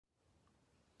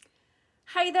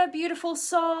Hey there, beautiful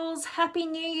souls. Happy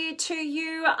New Year to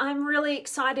you. I'm really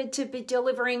excited to be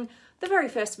delivering the very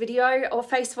first video or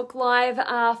Facebook Live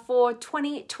for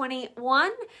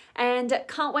 2021 and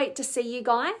can't wait to see you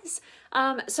guys.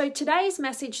 So today's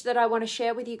message that I want to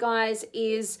share with you guys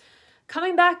is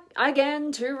coming back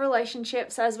again to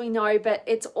relationships, as we know, but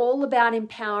it's all about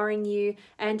empowering you,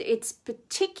 and it's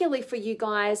particularly for you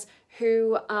guys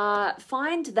who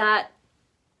find that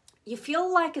you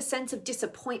feel like a sense of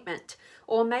disappointment,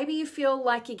 or maybe you feel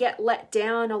like you get let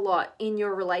down a lot in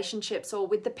your relationships or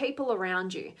with the people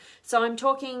around you. So I'm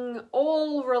talking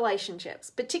all relationships,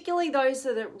 particularly those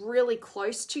that are really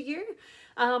close to you.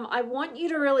 I want you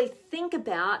to really think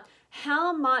about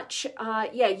how much,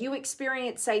 you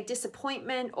experience, say,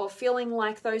 disappointment or feeling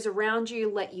like those around you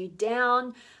let you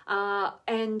down.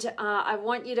 I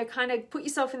want you to kind of put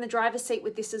yourself in the driver's seat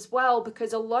with this as well,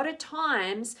 because a lot of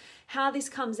times how this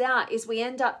comes out is we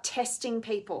end up testing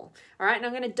people. All right, and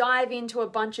I'm going to dive into a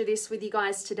bunch of this with you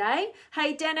guys today.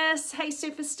 Hey, Dennis. Hey,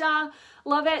 superstar.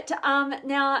 Love it.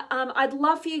 I'd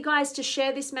love for you guys to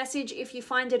share this message if you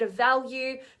find it of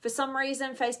value. For some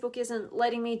reason, Facebook isn't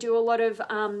letting me do a lot of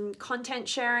content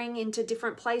sharing into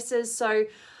different places. So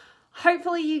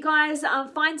hopefully you guys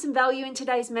find some value in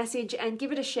today's message and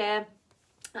give it a share.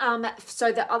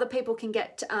 So that other people can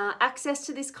get access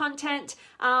to this content.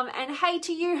 And hey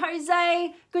to you,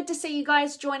 Jose, good to see you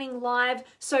guys joining live.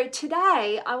 So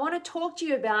today I want to talk to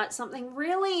you about something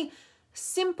really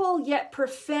simple yet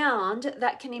profound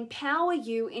that can empower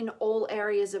you in all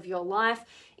areas of your life,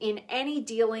 in any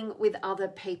dealing with other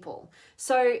people.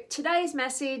 So today's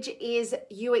message is: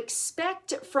 you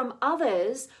expect from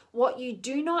others what you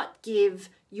do not give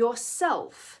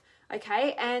yourself.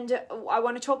 Okay, and I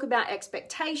want to talk about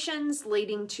expectations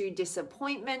leading to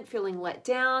disappointment, feeling let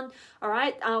down. All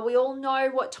right, we all know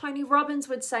what Tony Robbins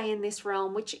would say in this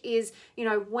realm, which is,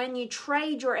 when you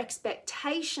trade your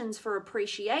expectations for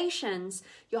appreciations,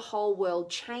 your whole world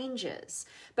changes.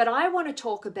 But I want to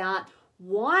talk about,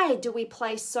 why do we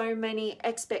place so many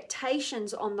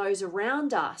expectations on those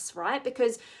around us, right?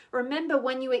 Because remember,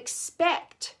 when you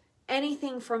expect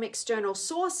anything from external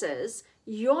sources,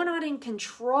 you're not in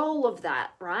control of that,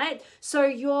 right? So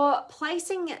you're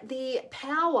placing the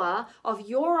power of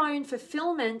your own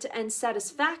fulfillment and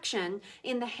satisfaction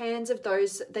in the hands of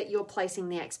those that you're placing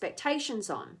the expectations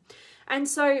on. And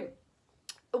so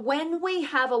when we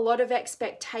have a lot of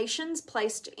expectations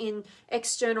placed in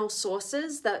external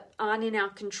sources that aren't in our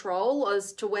control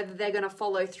as to whether they're going to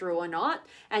follow through or not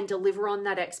and deliver on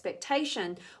that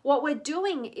expectation, what we're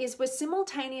doing is we're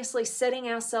simultaneously setting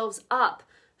ourselves up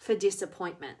for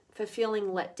disappointment, for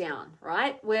feeling let down,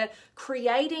 right? We're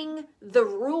creating the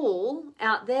rule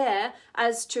out there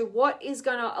as to what is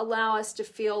going to allow us to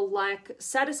feel like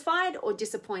satisfied or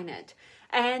disappointed.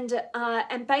 And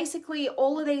basically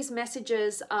all of these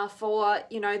messages are for,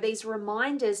 these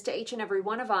reminders to each and every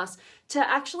one of us to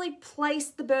actually place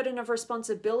the burden of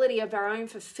responsibility of our own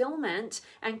fulfillment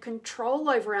and control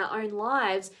over our own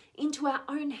lives into our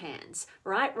own hands,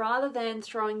 right? Rather than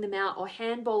throwing them out or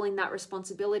handballing that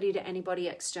responsibility to anybody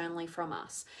externally from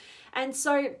us. And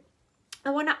so I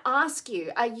want to ask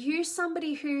you, are you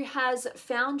somebody who has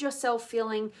found yourself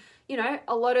feeling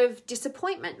a lot of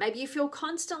disappointment? Maybe you feel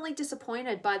constantly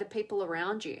disappointed by the people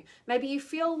around you. Maybe you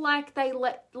feel like they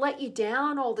let you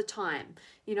down all the time.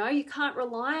 You can't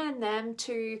rely on them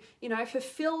to,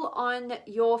 fulfill on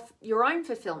your own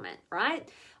fulfillment, right?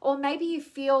 Or maybe you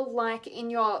feel like in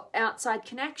your outside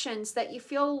connections that you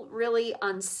feel really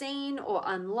unseen or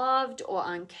unloved or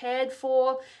uncared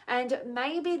for. And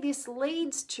maybe this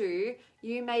leads to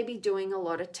you may be doing a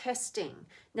lot of testing.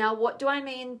 Now, what do I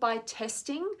mean by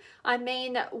testing? I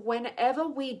mean, whenever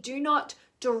we do not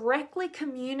directly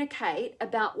communicate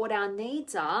about what our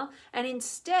needs are, and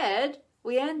instead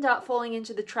we end up falling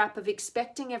into the trap of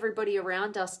expecting everybody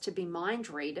around us to be mind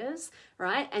readers,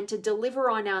 right? And to deliver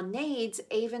on our needs,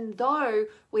 even though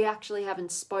we actually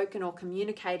haven't spoken or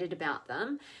communicated about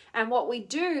them. And what we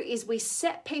do is we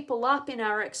set people up in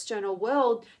our external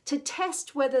world to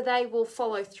test whether they will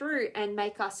follow through and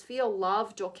make us feel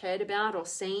loved or cared about or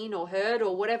seen or heard,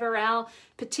 or whatever our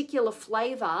particular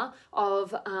flavor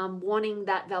of wanting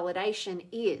that validation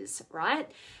is,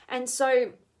 right? And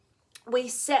so we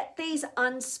set these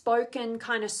unspoken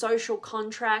kind of social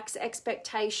contracts,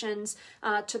 expectations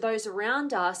to those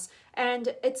around us,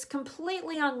 and it's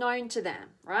completely unknown to them,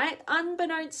 right?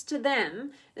 Unbeknownst to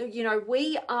them,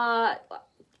 we are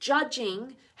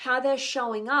judging how they're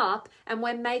showing up, and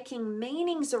we're making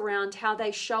meanings around how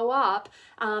they show up,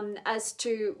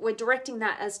 we're directing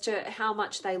that as to how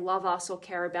much they love us or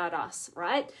care about us,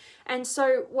 right? And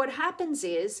so what happens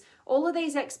is all of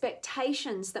these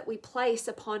expectations that we place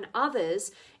upon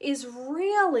others is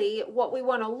really what we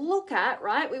want to look at,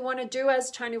 right? We want to do, as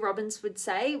Tony Robbins would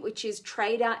say, which is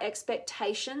trade our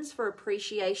expectations for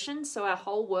appreciation so our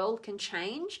whole world can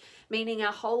change, meaning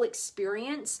our whole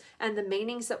experience and the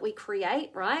meanings that we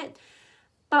create, right?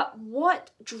 But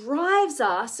what drives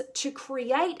us to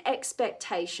create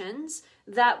expectations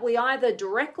that we either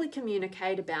directly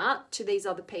communicate about to these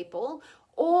other people,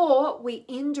 or we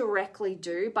indirectly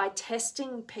do by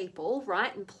testing people,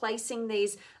 right, and placing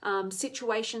these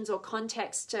situations or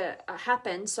contexts to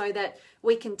happen so that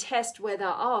we can test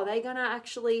whether, oh, they're going to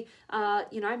actually,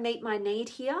 meet my need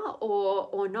here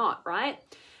or not, right?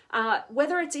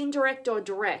 Whether it's indirect or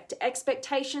direct,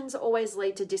 expectations always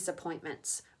lead to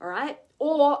disappointments, all right?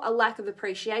 Or a lack of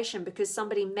appreciation because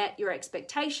somebody met your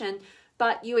expectation,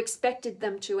 but you expected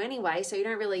them to anyway, so you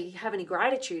don't really have any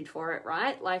gratitude for it,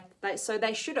 right? So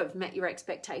they should have met your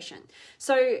expectation.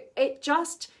 So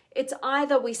it's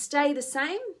either we stay the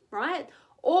same, right?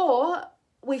 Or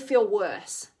we feel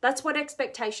worse. That's what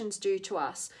expectations do to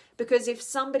us. Because if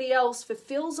somebody else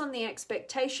fulfills on the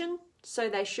expectation, so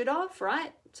they should have,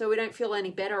 right? So we don't feel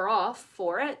any better off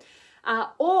for it.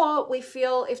 Or we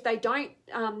feel if they don't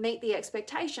meet the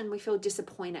expectation, we feel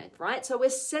disappointed, right? So we're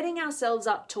setting ourselves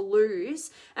up to lose,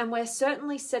 and we're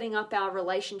certainly setting up our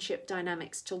relationship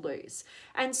dynamics to lose.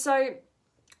 And so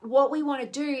what we want to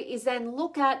do is then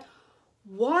look at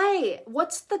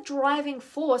what's the driving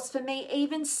force for me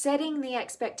even setting the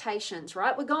expectations,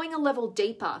 right? We're going a level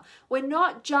deeper. We're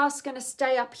not just going to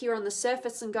stay up here on the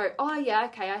surface and go, oh yeah,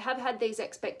 okay, I have had these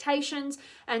expectations,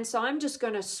 and so I'm just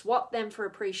going to swap them for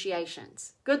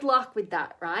appreciations. Good luck with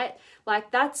that, right?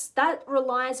 Like that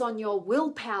relies on your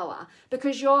willpower,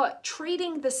 because you're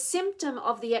treating the symptom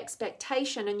of the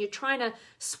expectation and you're trying to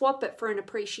swap it for an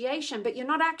appreciation, but you're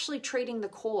not actually treating the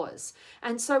cause.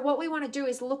 And so what we want to do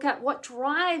is look at what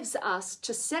drives us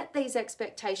to set these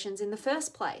expectations in the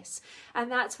first place. And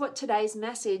that's what today's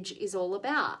message is all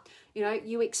about. You know,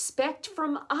 you expect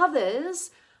from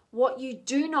others what you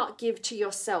do not give to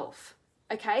yourself.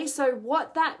 Okay, so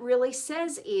what that really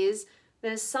says is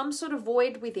there's some sort of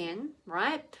void within,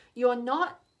 right? You're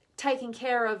not taking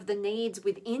care of the needs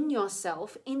within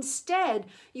yourself. Instead,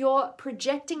 you're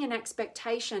projecting an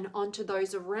expectation onto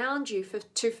those around you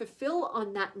to fulfill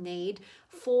on that need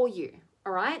for you,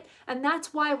 all right? And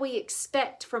that's why we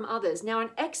expect from others. Now,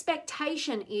 an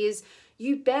expectation is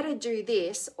you better do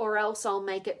this or else I'll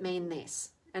make it mean this,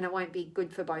 and it won't be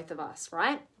good for both of us,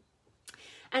 right?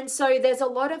 And so there's a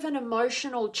lot of an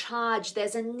emotional charge.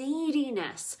 There's a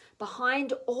neediness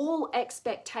behind all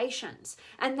expectations.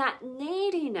 And that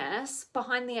neediness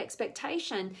behind the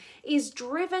expectation is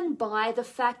driven by the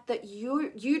fact that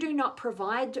you do not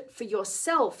provide for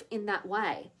yourself in that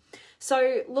way.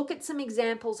 So look at some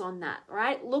examples on that,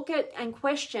 right? Look at and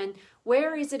question,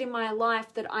 where is it in my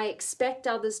life that I expect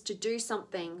others to do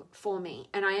something for me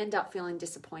and I end up feeling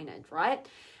disappointed, right?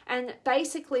 And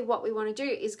basically what we want to do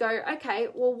is go, okay,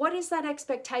 well, what is that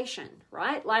expectation,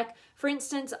 right? Like, for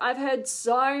instance, I've heard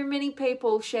so many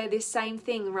people share this same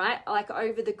thing, right? Like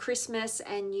over the Christmas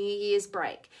and New Year's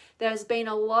break. There's been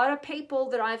a lot of people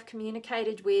that I've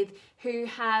communicated with who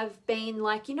have been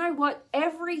like, you know what?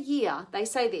 Every year, they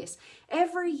say this,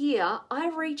 every year I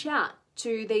reach out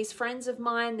to these friends of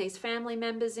mine, these family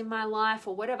members in my life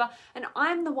or whatever, and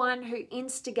I'm the one who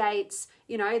instigates,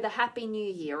 you know, the Happy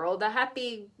New Year or the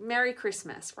Happy Merry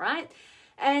Christmas, right?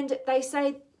 And they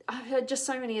say, I've heard just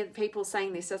so many people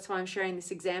saying this, that's why I'm sharing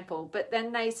this example, but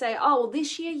then they say, oh, well,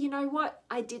 this year, you know what?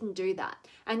 I didn't do that.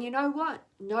 And you know what?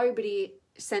 Nobody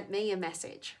sent me a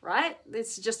message, right?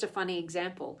 It's just a funny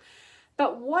example.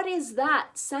 But what is that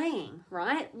saying,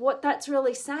 right? What that's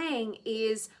really saying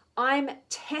is, I'm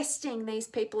testing these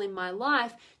people in my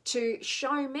life to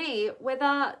show me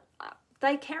whether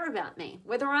they care about me,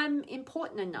 whether I'm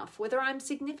important enough, whether I'm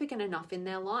significant enough in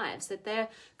their lives, that they're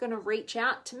going to reach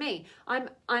out to me.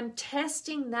 I'm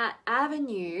testing that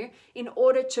avenue in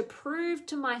order to prove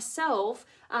to myself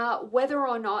whether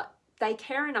or not they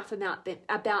care enough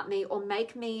about me or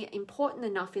make me important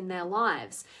enough in their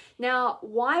lives. Now,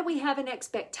 why we have an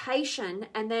expectation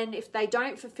and then if they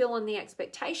don't fulfill on the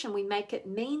expectation, we make it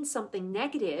mean something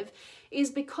negative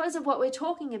is because of what we're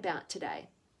talking about today.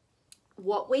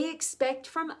 What we expect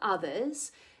from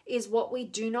others is what we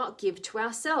do not give to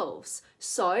ourselves.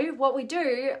 So what we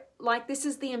do, like this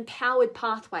is the empowered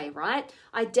pathway, right?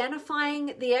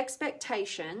 Identifying the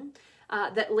expectation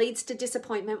that leads to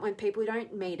disappointment when people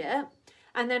don't meet it,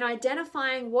 and then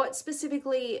identifying what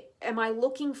specifically am I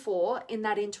looking for in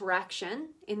that interaction,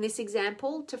 in this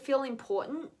example, to feel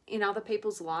important in other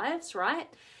people's lives, right?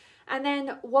 And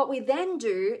then what we then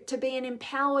do to be an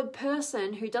empowered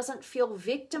person who doesn't feel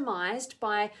victimized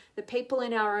by the people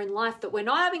in our own life that we're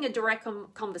not having a direct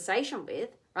conversation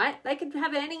with, right? They could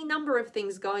have any number of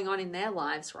things going on in their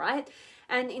lives, right?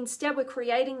 And instead we're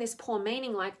creating this poor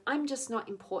meaning like, I'm just not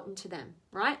important to them,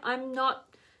 right? I'm not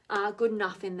good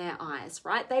enough in their eyes,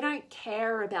 right? They don't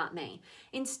care about me.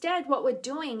 Instead, what we're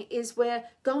doing is we're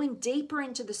going deeper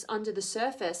into this, under the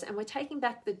surface, and we're taking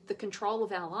back the control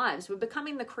of our lives. We're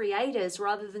becoming the creators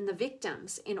rather than the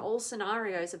victims in all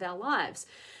scenarios of our lives.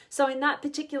 So in that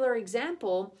particular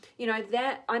example, you know,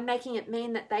 that I'm making it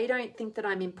mean that they don't think that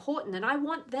I'm important, and I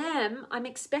want them, I'm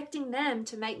expecting them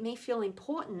to make me feel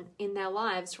important in their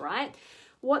lives, right?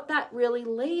 What that really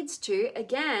leads to,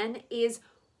 again, is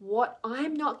what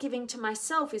I'm not giving to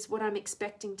myself is what I'm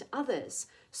expecting to others.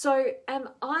 So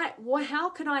how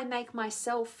could I make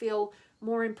myself feel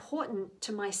more important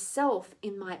to myself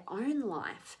in my own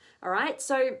life? All right.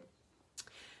 So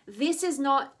this is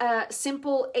not a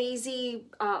simple, easy,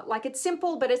 like it's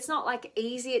simple, but it's not like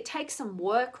easy. It takes some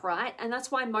work, right? And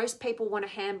that's why most people want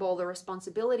to handball the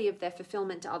responsibility of their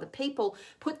fulfillment to other people,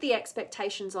 put the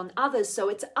expectations on others. So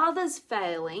it's others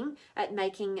failing at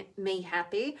making me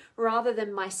happy rather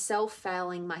than myself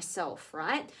failing myself,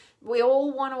 right? We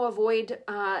all want to avoid,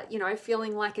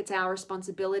 feeling like it's our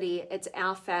responsibility, it's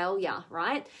our failure,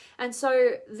 right? And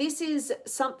so this is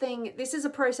a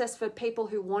process for people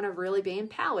who want to really be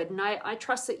empowered. And I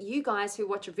trust that you guys who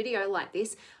watch a video like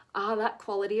this are that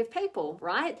quality of people,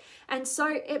 right? And so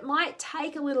it might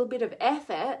take a little bit of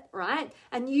effort, right?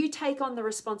 And you take on the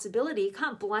responsibility. You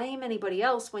can't blame anybody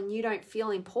else when you don't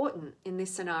feel important in this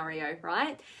scenario,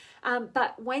 right?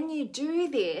 But when you do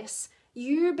this,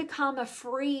 you become a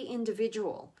free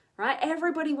individual, right?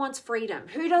 Everybody wants freedom.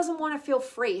 Who doesn't want to feel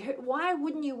free? Why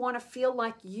wouldn't you want to feel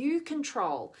like you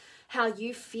control how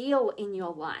you feel in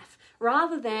your life?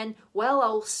 Rather than, well,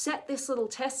 I'll set this little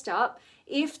test up.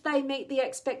 If they meet the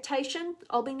expectation,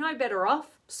 I'll be no better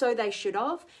off, so they should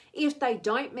have. If they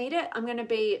don't meet it, I'm going to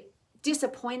be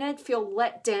disappointed, feel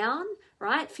let down,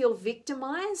 right? Feel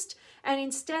victimized. And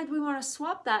instead we want to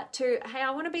swap that to, hey,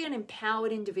 I want to be an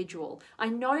empowered individual. I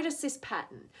notice this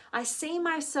pattern. I see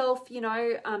myself,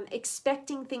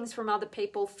 expecting things from other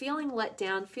people, feeling let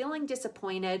down, feeling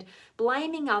disappointed,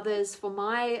 blaming others for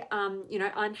my,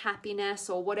 unhappiness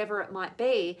or whatever it might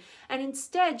be. And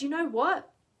instead, you know what?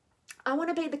 I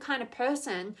want to be the kind of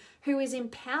person who is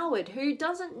empowered, who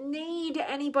doesn't need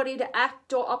anybody to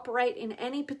act or operate in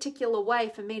any particular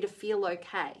way for me to feel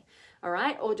okay, all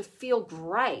right, or to feel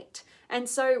great. And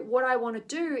so what I want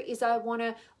to do is I want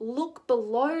to look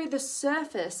below the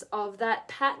surface of that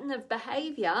pattern of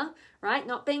behavior, right?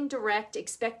 Not being direct,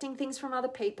 expecting things from other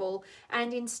people,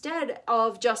 and instead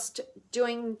of just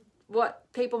doing what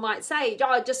people might say,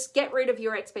 oh, just get rid of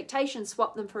your expectations,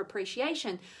 swap them for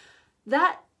appreciation.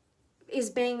 That is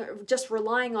being just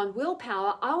relying on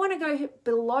willpower. I want to go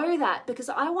below that because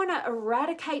I want to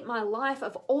eradicate my life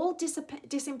of all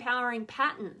disempowering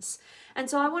patterns. And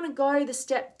so I want to go the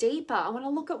step deeper. I want to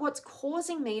look at what's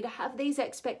causing me to have these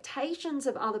expectations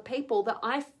of other people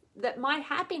that my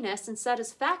happiness and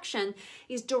satisfaction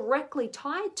is directly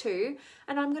tied to,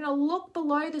 and I'm going to look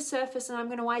below the surface and I'm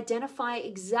going to identify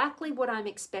exactly what I'm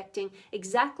expecting,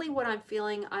 exactly what I'm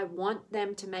feeling I want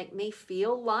them to make me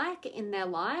feel like in their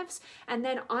lives, and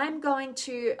then I'm going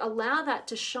to allow that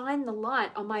to shine the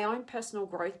light on my own personal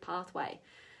growth pathway,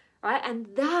 right?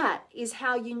 And that is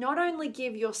how you not only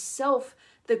give yourself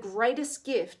the greatest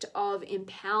gift of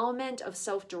empowerment, of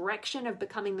self-direction, of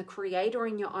becoming the creator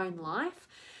in your own life,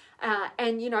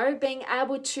 and being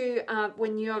able to,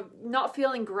 when you're not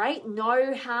feeling great,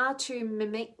 know how to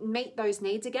meet those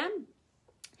needs again,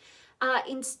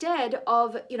 instead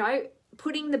of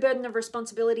putting the burden of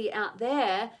responsibility out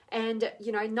there and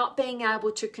not being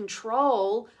able to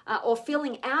control or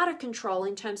feeling out of control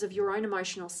in terms of your own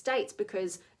emotional states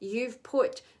because you've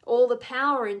put all the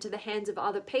power into the hands of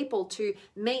other people to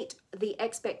meet the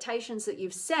expectations that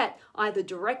you've set, either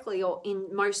directly or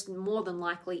more than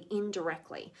likely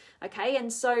indirectly. Okay,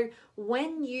 and so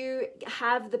when you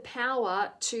have the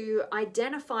power to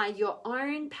identify your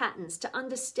own patterns, to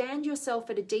understand yourself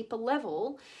at a deeper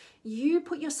level, you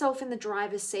put yourself in the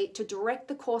driver's seat to direct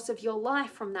the course of your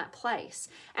life from that place.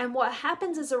 And what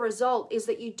happens as a result is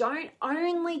that you don't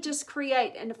only just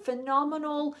create a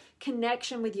phenomenal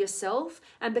connection with yourself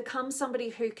and become somebody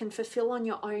who can fulfill on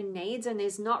your own needs and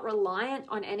is not reliant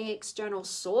on any external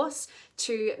source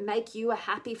to make you a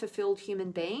happy, fulfilled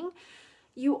human being.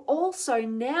 you also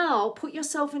now put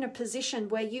yourself in a position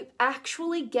where you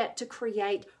actually get to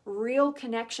create real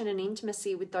connection and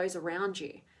intimacy with those around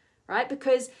you, right?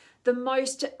 Because the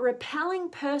most repelling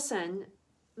person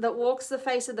that walks the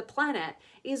face of the planet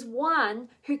is one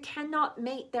who cannot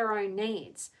meet their own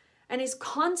needs and is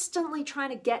constantly trying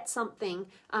to get something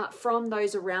from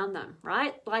those around them,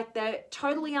 right? Like they're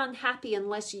totally unhappy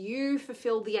unless you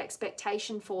fulfill the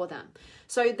expectation for them.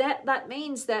 So that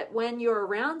means that when you're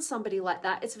around somebody like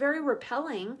that, it's very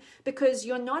repelling because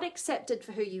you're not accepted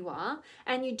for who you are,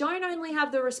 and you don't only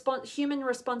have the human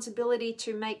responsibility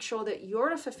to make sure that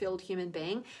you're a fulfilled human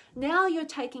being, now you're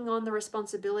taking on the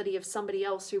responsibility of somebody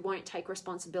else who won't take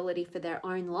responsibility for their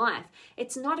own life.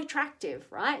 It's not attractive,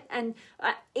 right? And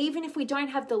even if we don't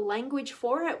have the language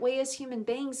for it, we as human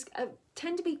beings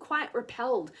tend to be quite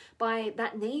repelled by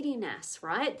that neediness,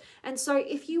 right? And so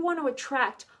if you want to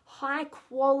attract high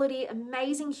quality,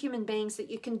 amazing human beings that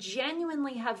you can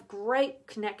genuinely have great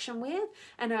connection with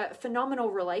and a phenomenal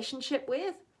relationship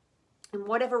with, in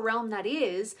whatever realm that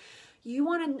is, you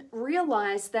want to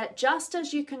realize that just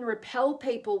as you can repel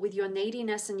people with your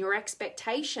neediness and your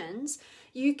expectations,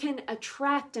 you can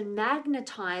attract and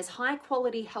magnetize high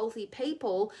quality, healthy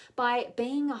people by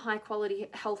being a high quality,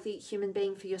 healthy human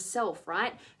being for yourself,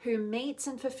 right? Who meets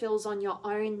and fulfills on your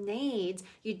own needs.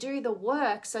 You do the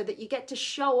work so that you get to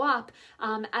show up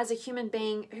as a human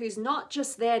being who's not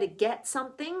just there to get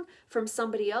something from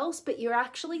somebody else, but you're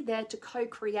actually there to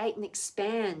co-create and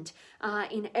expand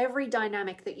in every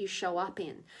dynamic that you show up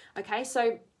in. Okay,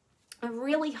 so I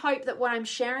really hope that what I'm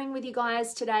sharing with you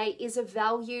guys today is of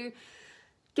value.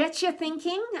 Get you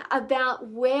thinking about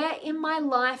where in my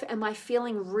life am I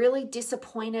feeling really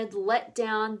disappointed, let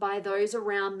down by those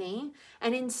around me.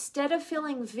 And instead of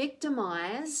feeling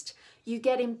victimized, you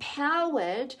get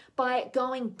empowered by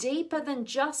going deeper than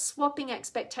just swapping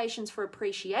expectations for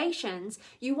appreciations.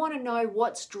 You want to know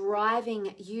what's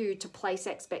driving you to place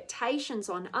expectations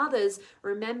on others.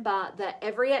 Remember that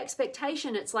every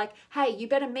expectation, it's like, hey, you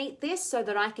better meet this so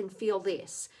that I can feel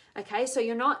this. Okay, so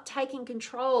you're not taking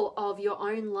control of your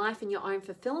own life and your own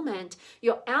fulfillment.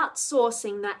 You're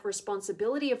outsourcing that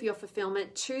responsibility of your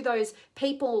fulfillment to those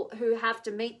people who have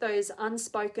to meet those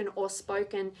unspoken or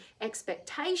spoken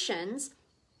expectations.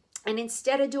 And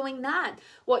instead of doing that,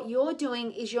 what you're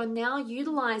doing is you're now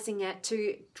utilizing it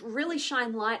to really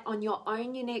shine light on your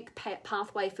own unique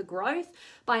pathway for growth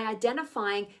by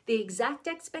identifying the exact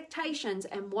expectations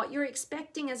and what you're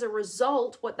expecting as a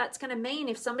result, what that's going to mean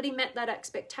if somebody met that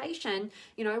expectation.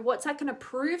 You know, what's that going to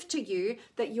prove to you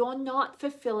that you're not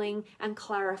fulfilling and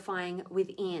clarifying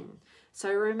within?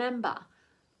 So remember,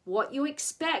 what you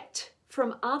expect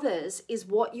from others is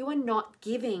what you are not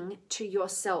giving to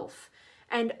yourself.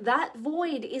 And that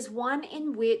void is one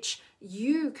in which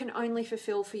you can only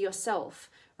fulfill for yourself,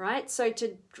 right? So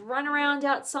to run around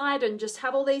outside and just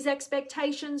have all these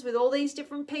expectations with all these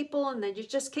different people and then you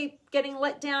just keep getting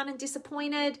let down and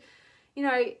disappointed, you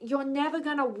know, you're never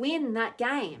going to win that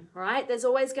game, right? There's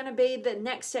always going to be the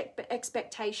next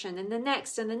expectation and the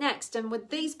next and with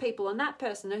these people and that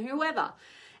person and whoever.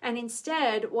 And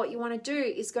instead, what you want to do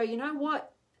is go, you know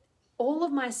what? All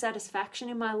of my satisfaction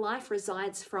in my life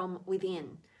resides from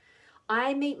within.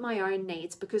 I meet my own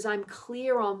needs because I'm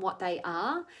clear on what they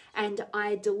are and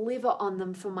I deliver on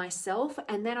them for myself,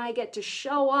 and then I get to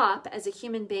show up as a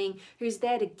human being who's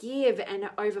there to give and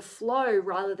overflow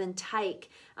rather than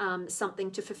take something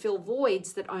to fulfill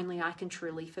voids that only I can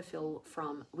truly fulfill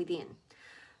from within.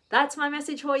 That's my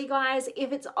message for you guys.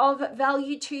 If it's of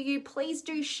value to you, please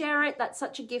do share it. That's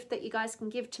such a gift that you guys can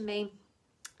give to me.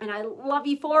 And I love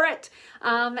you for it.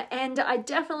 And I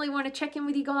definitely want to check in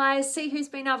with you guys, see who's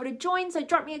been able to join. So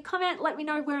drop me a comment. Let me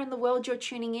know where in the world you're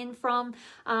tuning in from.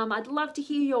 I'd love to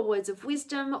hear your words of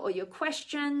wisdom or your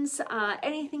questions,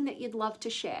 anything that you'd love to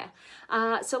share.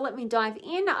 So let me dive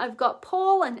in. I've got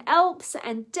Paul and Alps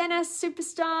and Dennis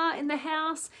Superstar in the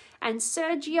house, and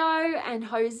Sergio and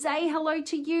Jose, hello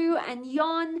to you, and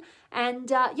Yon. And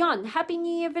Yon, Happy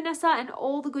New Year, Vanessa, and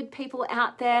all the good people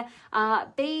out there.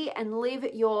 Be and live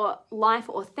your life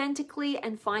authentically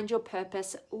and find your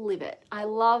purpose, live it. I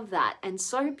love that. And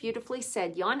so beautifully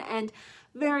said, Yon. And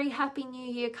very Happy New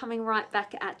Year coming right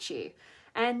back at you.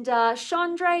 And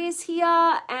Chandra is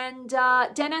here, and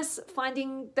Dennis,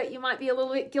 finding that you might be a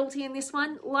little bit guilty in this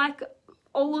one, like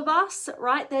all of us,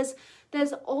 right?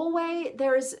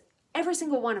 Every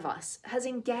single one of us has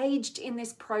engaged in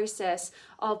this process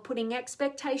of putting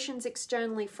expectations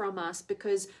externally from us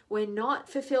because we're not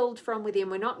fulfilled from within.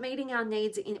 We're not meeting our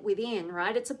needs within,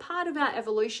 right? It's a part of our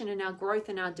evolution and our growth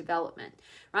and our development,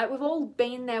 right? We've all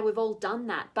been there. We've all done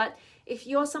that. But if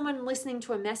you're someone listening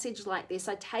to a message like this,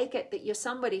 I take it that you're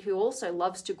somebody who also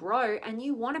loves to grow and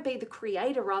you want to be the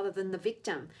creator rather than the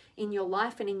victim in your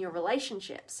life and in your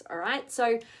relationships, all right?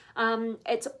 So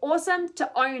it's awesome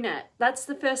to own it. That's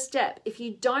the first step. If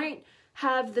you don't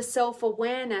have the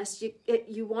self-awareness,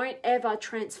 you won't ever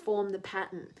transform the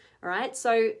pattern, all right?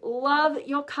 So love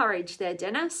your courage there,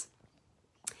 Dennis.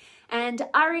 And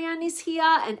Ariane is here,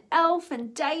 and Elf,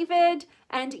 and David,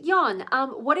 and Yon.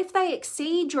 What if they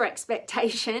exceed your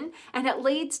expectation and it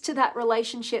leads to that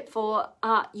relationship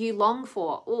you long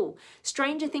for? Oh,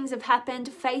 stranger things have happened.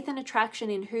 Faith and attraction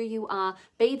in who you are.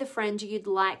 Be the friend you'd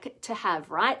like to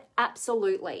have, right?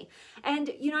 Absolutely.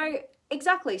 And,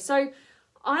 exactly. So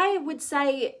I would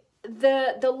say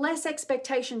the less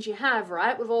expectations you have,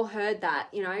 right? We've all heard that,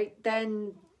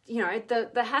 then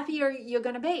the happier you're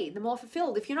going to be, the more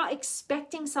fulfilled. If you're not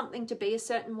expecting something to be a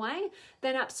certain way,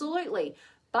 then absolutely.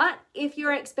 But if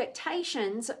your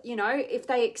expectations, if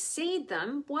they exceed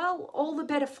them, well, all the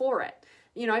better for it.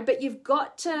 But you've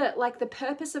got to, the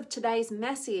purpose of today's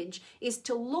message is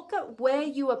to look at where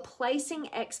you are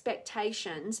placing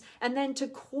expectations and then to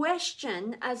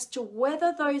question as to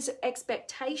whether those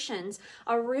expectations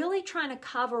are really trying to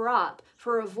cover up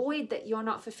for a void that you're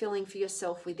not fulfilling for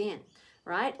yourself within.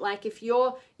 Right? Like if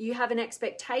you have an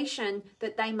expectation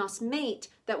that they must meet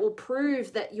that will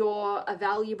prove that you're a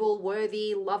valuable,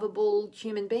 worthy, lovable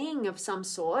human being of some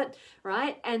sort,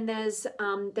 right? And there's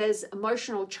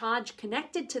emotional charge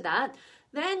connected to that,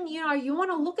 then, you want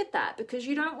to look at that because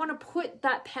you don't want to put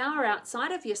that power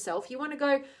outside of yourself. You want to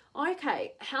go,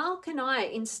 okay, how can I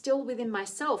instill within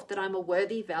myself that I'm a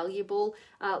worthy, valuable,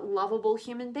 lovable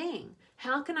human being?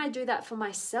 How can I do that for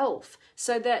myself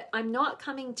so that I'm not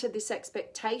coming to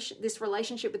this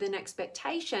relationship with an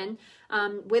expectation,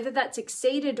 whether that's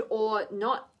exceeded or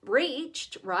not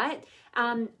reached, right?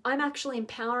 I'm actually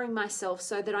empowering myself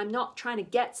so that I'm not trying to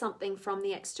get something from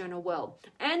the external world.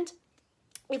 And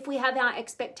if we have our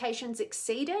expectations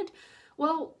exceeded,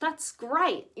 well, that's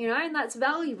great, and that's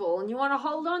valuable. And you want to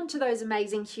hold on to those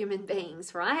amazing human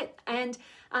beings, right? And,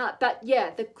 but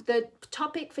yeah, the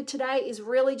topic for today is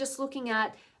really just look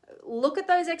at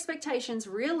those expectations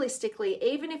realistically,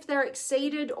 even if they're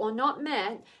exceeded or not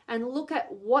met, and look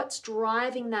at what's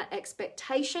driving that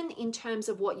expectation in terms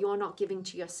of what you're not giving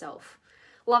to yourself.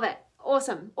 Love it.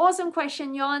 Awesome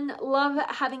question, Yon. Love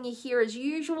having you here as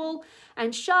usual.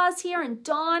 And Shah's here, and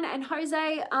Don and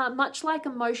Jose, much like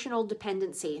emotional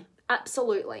dependency.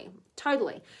 Absolutely,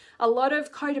 totally. A lot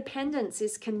of codependence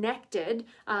is connected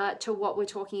to what we're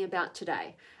talking about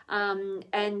today. And,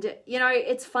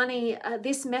 it's funny,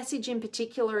 this message in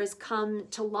particular has come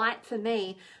to light for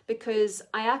me because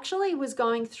I actually was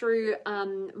going through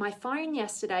my phone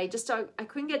yesterday, I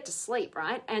couldn't get to sleep,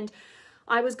 right? And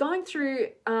I was going through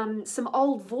some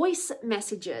old voice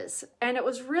messages, and it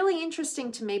was really interesting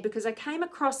to me because I came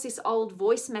across this old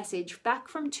voice message back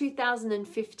from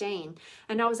 2015,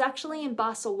 and I was actually in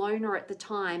Barcelona at the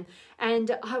time,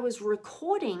 and I was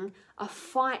recording a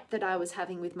fight that I was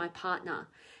having with my partner.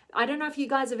 I don't know if you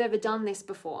guys have ever done this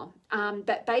before,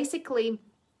 but basically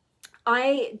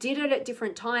I did it at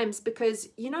different times because,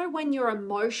 when you're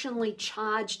emotionally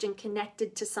charged and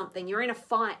connected to something, you're in a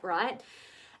fight, right?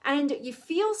 And you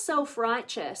feel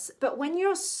self-righteous, but when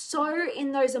you're so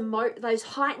in those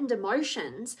heightened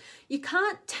emotions, you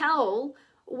can't tell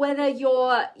whether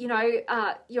you're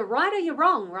right or you're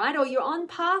wrong, right? Or you're on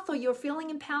path, or you're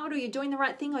feeling empowered, or you're doing the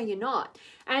right thing, or you're not.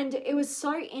 And it was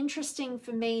so interesting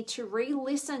for me to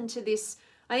re-listen to this.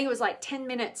 I think it was 10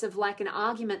 minutes of an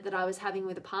argument that I was having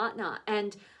with a partner,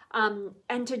 and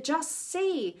to just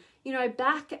see,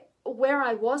 back where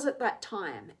I was at that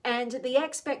time and the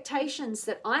expectations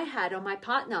that I had on my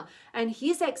partner and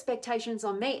his expectations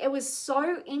on me. It was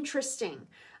so interesting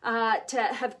to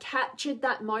have captured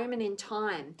that moment in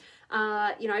time.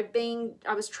 I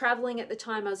was traveling at the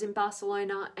time, I was in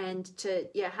Barcelona, and to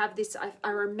have this, I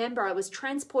remember I was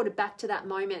transported back to that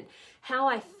moment, how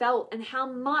I felt and how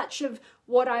much of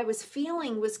what I was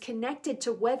feeling was connected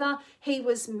to whether he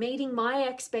was meeting my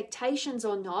expectations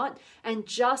or not, and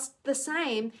just the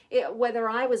same, whether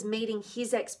I was meeting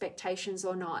his expectations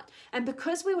or not. And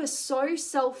because we were so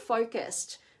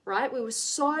self-focused, right? We were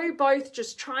so both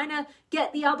just trying to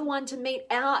get the other one to meet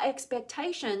our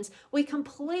expectations, we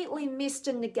completely missed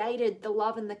and negated the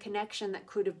love and the connection that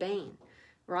could have been,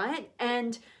 right?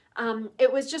 And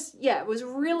it was just, yeah, it was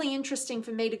really interesting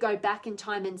for me to go back in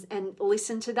time and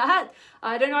listen to that.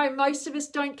 I don't know, most of us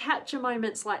don't capture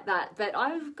moments like that, but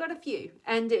I've got a few,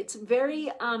 and it's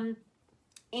very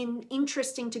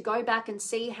interesting to go back and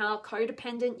see how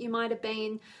codependent you might have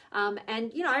been.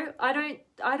 And you know, I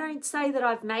don't say that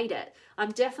I've made it.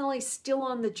 I'm definitely still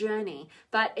on the journey,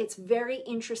 but it's very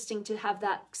interesting to have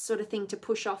that sort of thing to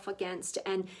push off against.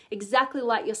 And exactly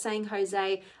like you're saying,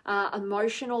 Jose,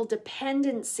 emotional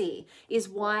dependency is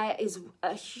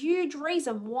a huge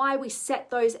reason why we set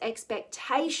those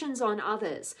expectations on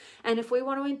others. And if we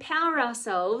want to empower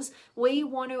ourselves, we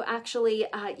want to actually,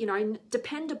 you know,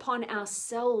 depend upon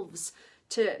ourselves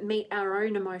to meet our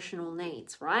own emotional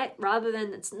needs, right? Rather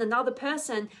than another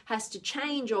person has to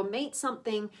change or meet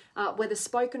something, whether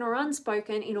spoken or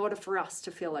unspoken, in order for us to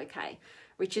feel okay,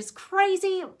 which is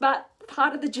crazy, but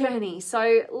part of the journey.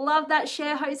 So love that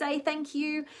share, Jose. Thank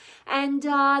you. And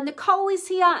Nicole is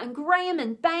here, and Graham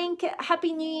and Bank.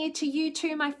 Happy New Year to you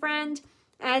too, my friend.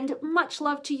 And much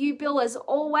love to you, Bill, as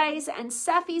always. And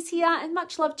Safi's here, and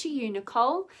much love to you,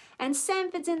 Nicole. And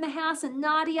Sanford's in the house, and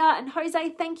Nadia and Jose,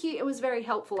 thank you. It was very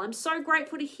helpful. I'm so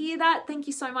grateful to hear that. Thank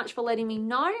you so much for letting me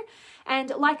know. And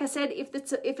like I said, if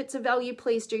it's a value,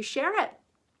 please do share it.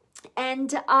 And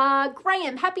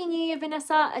Graham, Happy New Year,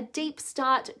 Vanessa. A deep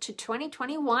start to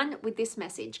 2021 with this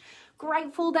message.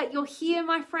 Grateful that you're here,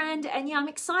 my friend. And yeah, I'm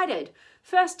excited.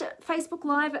 First Facebook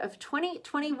Live of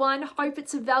 2021. Hope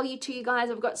it's of value to you guys.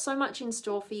 I've got so much in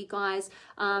store for you guys.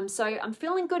 So I'm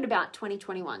feeling good about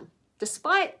 2021,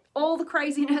 despite all the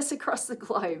craziness across the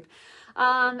globe.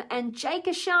 And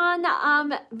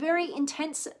𝗬𝗂, very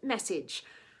intense message.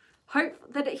 Hope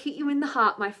that it hit you in the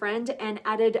heart, my friend, and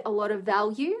added a lot of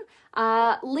value.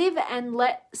 Live and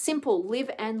let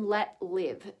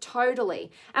live.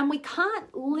 Totally. And we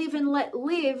can't live and let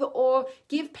live or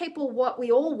give people what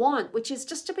we all want, which is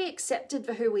just to be accepted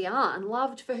for who we are and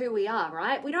loved for who we are,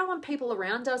 right? We don't want people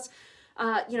around us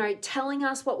you know, telling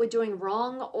us what we're doing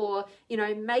wrong, or, you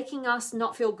know, making us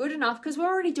not feel good enough, because we're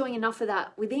already doing enough of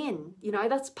that within. You know,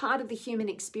 that's part of the human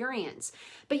experience.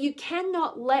 But you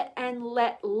cannot let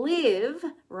live,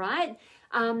 right?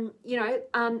 You know,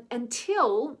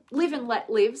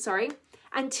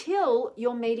 until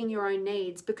you're meeting your own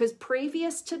needs, because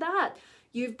previous to that,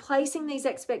 you're placing these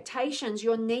expectations.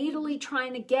 You're needily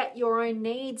trying to get your own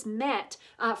needs met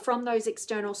from those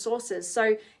external sources.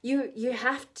 So you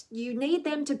need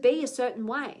them to be a certain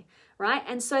way, right?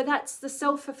 And so that's the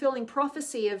self-fulfilling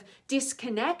prophecy of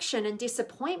disconnection and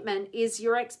disappointment, is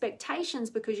your expectations,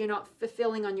 because you're not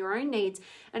fulfilling on your own needs.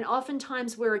 And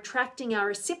oftentimes we're attracting our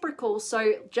reciprocal.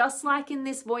 So just like in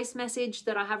this voice message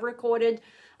that I have recorded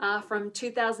from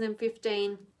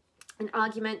 2015, an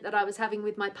argument that I was having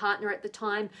with my partner at the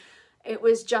time, it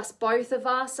was just both of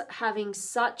us having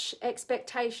such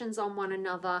expectations on one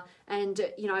another, and,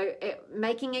 you know,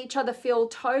 making each other feel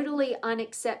totally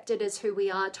unaccepted as who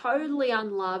we are, totally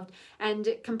unloved, and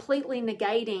completely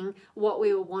negating what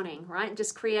we were wanting, right? And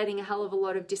just creating a hell of a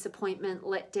lot of disappointment,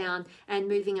 letdown, and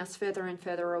moving us further and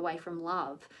further away from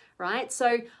love, right?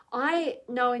 So I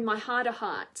know in my heart of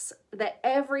hearts that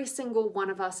every single one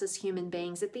of us as human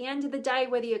beings, at the end of the day,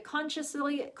 whether you're conscious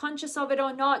of it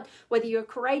or not, whether you're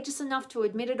courageous enough to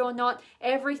admit it or not,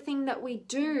 everything that we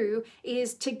do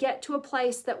is to get to a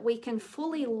place that we can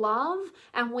fully love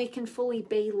and we can fully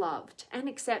be loved and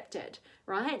accepted,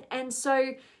 right? And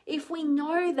so if we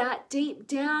know that deep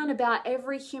down about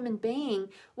every human being,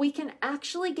 we can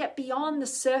actually get beyond the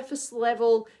surface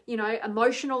level, you know,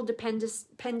 emotional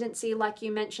dependency, like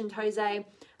you mentioned, Jose,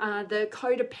 the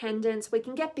codependence. We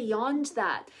can get beyond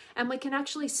that, and we can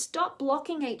actually stop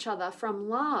blocking each other from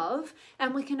love,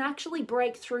 and we can actually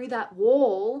break through that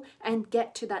wall and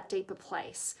get to that deeper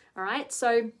place. All right,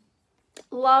 so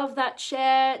love that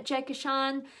share,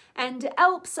 𝗬𝗂. And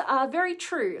Alps are very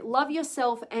true. Love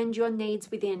yourself and your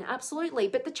needs within. Absolutely.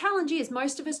 But the challenge is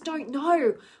most of us don't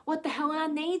know what the hell our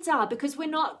needs are, because we're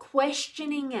not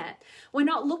questioning it. We're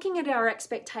not looking at our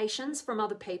expectations from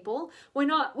other people.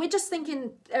 We're just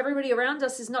thinking everybody around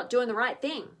us is not doing the right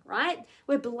thing, right?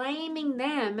 We're blaming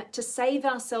them to save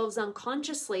ourselves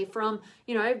unconsciously from,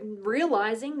 you know,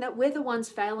 realizing that we're the ones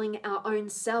failing our own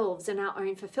selves and our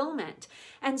own fulfillment.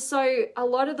 And so a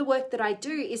lot of the work that I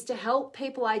do is to help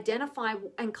people identify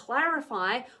and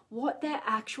clarify what their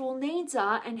actual needs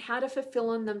are and how to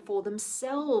fulfill them for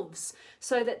themselves,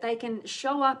 so that they can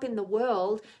show up in the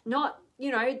world not, you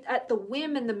know, at the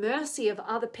whim and the mercy of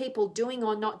other people doing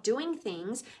or not doing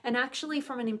things, and actually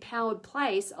from an empowered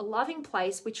place, a loving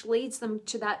place, which leads them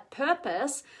to that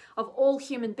purpose of all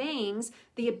human beings,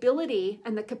 the ability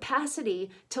and the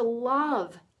capacity to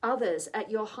love others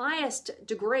at your highest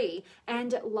degree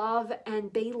and love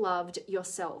and be loved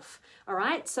yourself. All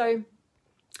right, so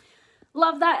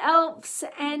love that, Elves.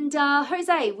 And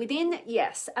Jose, within,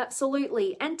 yes,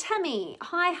 absolutely. And Tammy,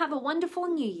 hi, have a wonderful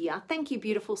new year. Thank you,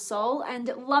 beautiful soul, and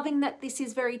loving that this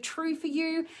is very true for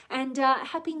you. And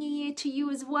happy new year to you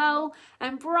as well.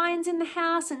 And Brian's in the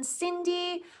house. And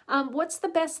Cindy, what's the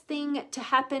best thing to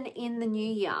happen in the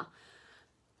new year?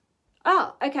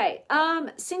 Oh, okay.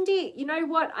 Cindy, you know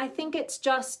what? I think it's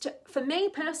just, for me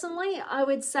personally, I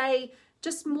would say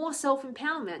just more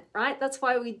self-empowerment, right? That's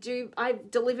why I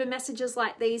deliver messages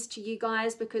like these to you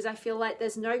guys, because I feel like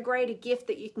there's no greater gift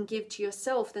that you can give to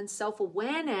yourself than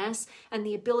self-awareness and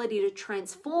the ability to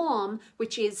transform,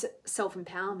 which is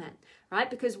self-empowerment, right?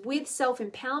 Because with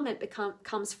self-empowerment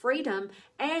comes freedom.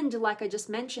 And like I just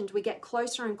mentioned, we get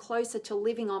closer and closer to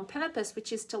living on purpose,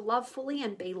 which is to love fully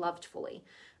and be loved fully,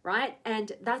 right?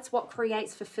 And that's what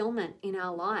creates fulfillment in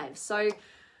our lives. So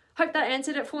hope that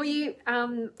answered it for you.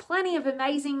 Plenty of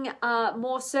amazing,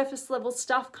 more surface level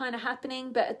stuff kind of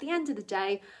happening. But at the end of the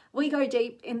day, we go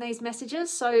deep in these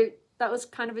messages. So that was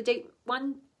kind of a deep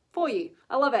one for you.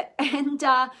 I love it. And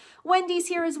Wendy's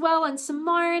here as well. And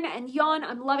Simone and Yon,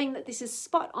 I'm loving that this is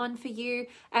spot on for you.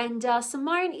 And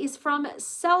Simone is from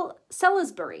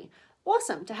Salisbury.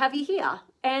 Awesome to have you here.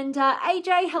 And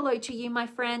AJ, hello to you, my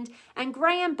friend. And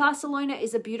Graham, Barcelona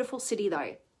is a beautiful city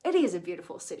though. It is a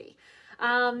beautiful city.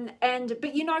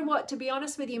 But you know what, to be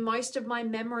honest with you, most of my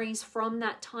memories from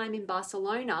that time in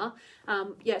Barcelona,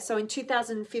 so in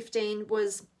 2015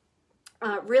 was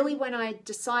really when I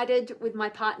decided with my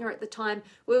partner at the time,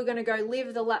 we were going to go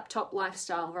live the laptop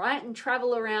lifestyle, right? And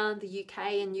travel around the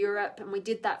UK and Europe. And we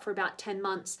did that for about 10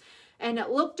 months. And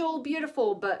it looked all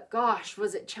beautiful, but gosh,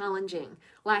 was it challenging.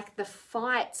 Like the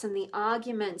fights and the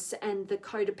arguments and the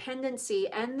codependency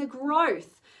and the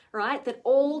growth, right, that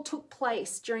all took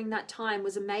place during that time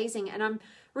was amazing. And I'm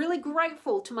really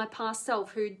grateful to my past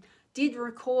self who did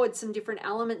record some different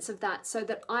elements of that, so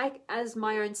that I, as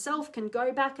my own self, can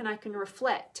go back and I can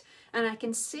reflect and I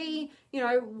can see, you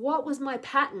know, what was my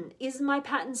pattern? Is my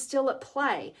pattern still at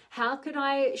play? How could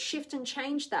I shift and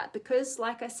change that? Because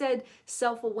like I said,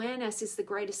 self-awareness is the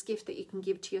greatest gift that you can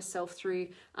give to yourself through,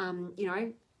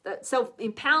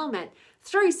 self-empowerment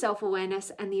through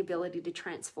self-awareness and the ability to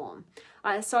transform.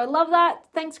 So I love that.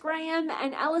 Thanks, Graham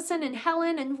and Allison and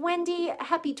Helen and Wendy.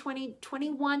 Happy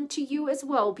 2021 to you as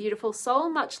well, beautiful soul.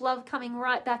 Much love coming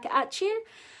right back at you.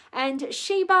 And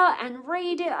Sheba and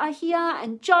Reed are here,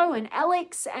 and Joe and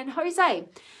Alex and Jose.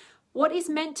 What is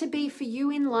meant to be for you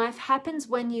in life happens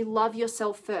when you love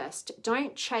yourself first.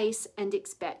 Don't chase and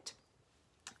expect.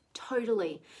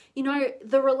 Totally. You know,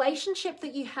 the relationship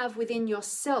that you have within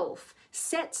yourself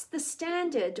sets the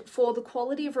standard for the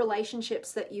quality of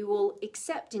relationships that you will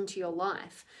accept into your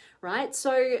life, right?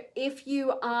 So if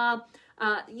you are,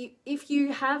 if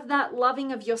you have that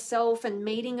loving of yourself and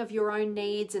meeting of your own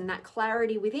needs and that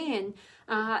clarity within,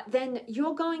 then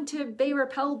you're going to be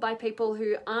repelled by people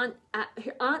who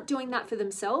aren't doing that for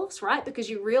themselves, right? Because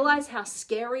you realize how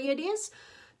scary it is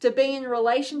to be in a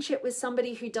relationship with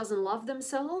somebody who doesn't love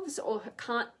themselves or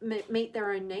can't meet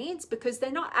their own needs, because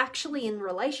they're not actually in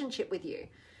relationship with you.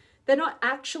 They're not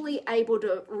actually able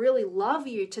to really love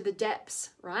you to the depths,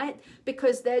 right?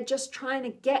 Because they're just trying to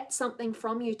get something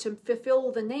from you to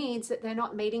fulfill the needs that they're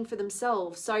not meeting for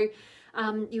themselves. So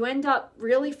you end up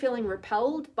really feeling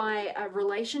repelled by a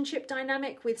relationship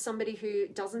dynamic with somebody who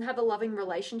doesn't have a loving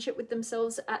relationship with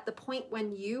themselves at the point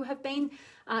when you have been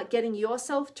getting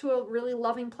yourself to a really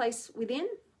loving place within.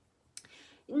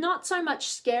 Not so much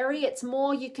scary, it's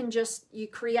more you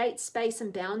create space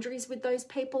and boundaries with those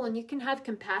people, and you can have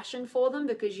compassion for them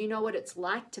because you know what it's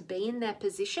like to be in their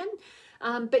position.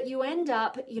 But you end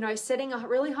up, setting a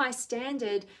really high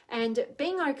standard and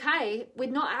being okay with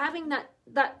not having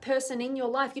that person in your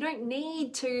life. You don't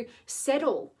need to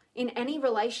settle in any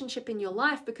relationship in your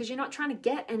life because you're not trying to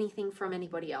get anything from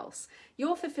anybody else.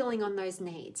 You're fulfilling on those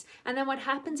needs. And then what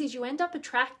happens is you end up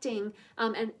attracting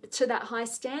and to that high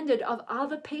standard of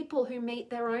other people who meet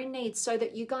their own needs, so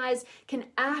that you guys can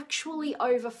actually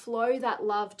overflow that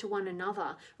love to one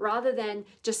another rather than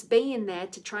just being there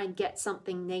to try and get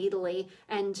something needily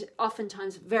and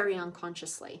oftentimes very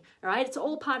unconsciously, right? It's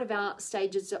all part of our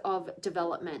stages of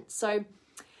development. So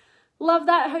love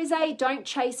that, Jose. Don't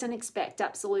chase and expect.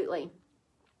 Absolutely.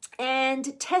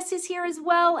 And Tess is here as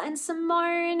well, and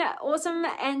Simone, awesome,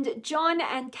 and John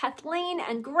and Kathleen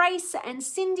and Grace and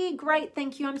Cindy, great,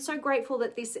 thank you. I'm so grateful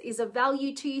that this is of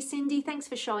value to you, Cindy. Thanks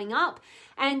for showing up.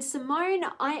 And Simone,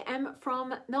 I am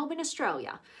from Melbourne,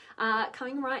 Australia.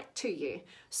 coming right to you.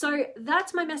 So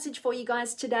that's my message for you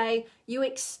guys today. You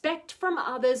expect from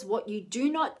others what you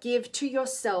do not give to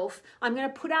yourself. I'm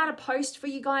going to put out a post for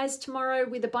you guys tomorrow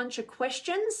with a bunch of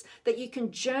questions that you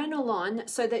can journal on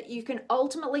so that you can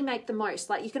ultimately make the most.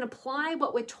 Like, you can apply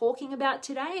what we're talking about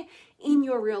today in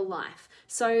your real life.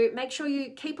 So make sure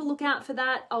you keep a lookout for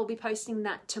that. I'll be posting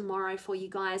that tomorrow for you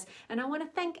guys. And I want to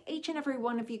thank each and every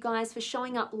one of you guys for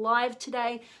showing up live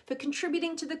today, for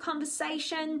contributing to the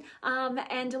conversation.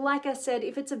 And like I said,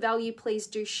 if it's a value, please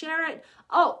do share it.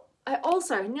 Oh, I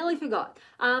also nearly forgot.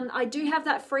 I do have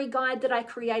that free guide that I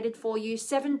created for you,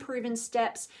 7 proven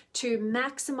steps to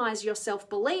maximize your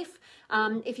self-belief.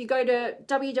 If you go to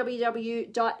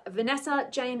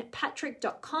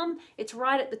www.vanessajanepatrick.com, it's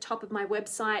right at the top of my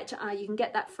website. You can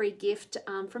get that free gift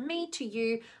from me to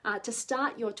you to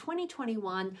start your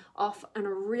 2021 off on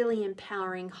a really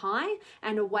empowering high,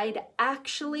 and a way to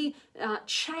actually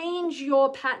change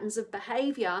your patterns of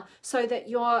behavior so that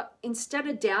you're, instead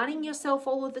of doubting yourself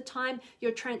all of the time,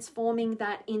 you're transforming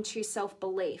that into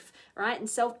self-belief, right? And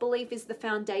self-belief is the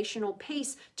foundational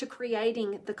piece to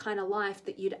creating the kind of life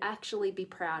that you'd actually be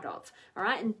proud of, all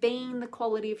right? And being the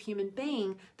quality of human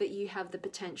being that you have the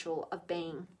potential of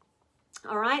being.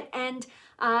 All right, and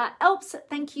𝗬𝗓,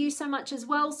 thank you so much as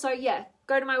well. So yeah,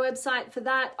 go to my website for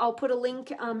that. I'll put a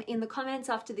link in the comments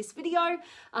after this video.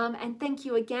 And thank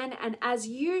you again. And as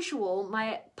usual,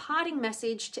 my parting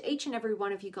message to each and every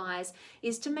one of you guys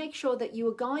is to make sure that you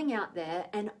are going out there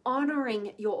and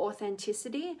honoring your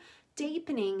authenticity,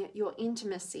 deepening your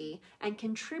intimacy, and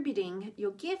contributing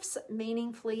your gifts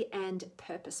meaningfully and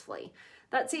purposefully.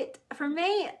 That's it from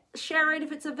me. Share it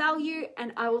if it's a value,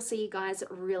 and I will see you guys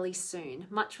really soon.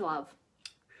 Much love.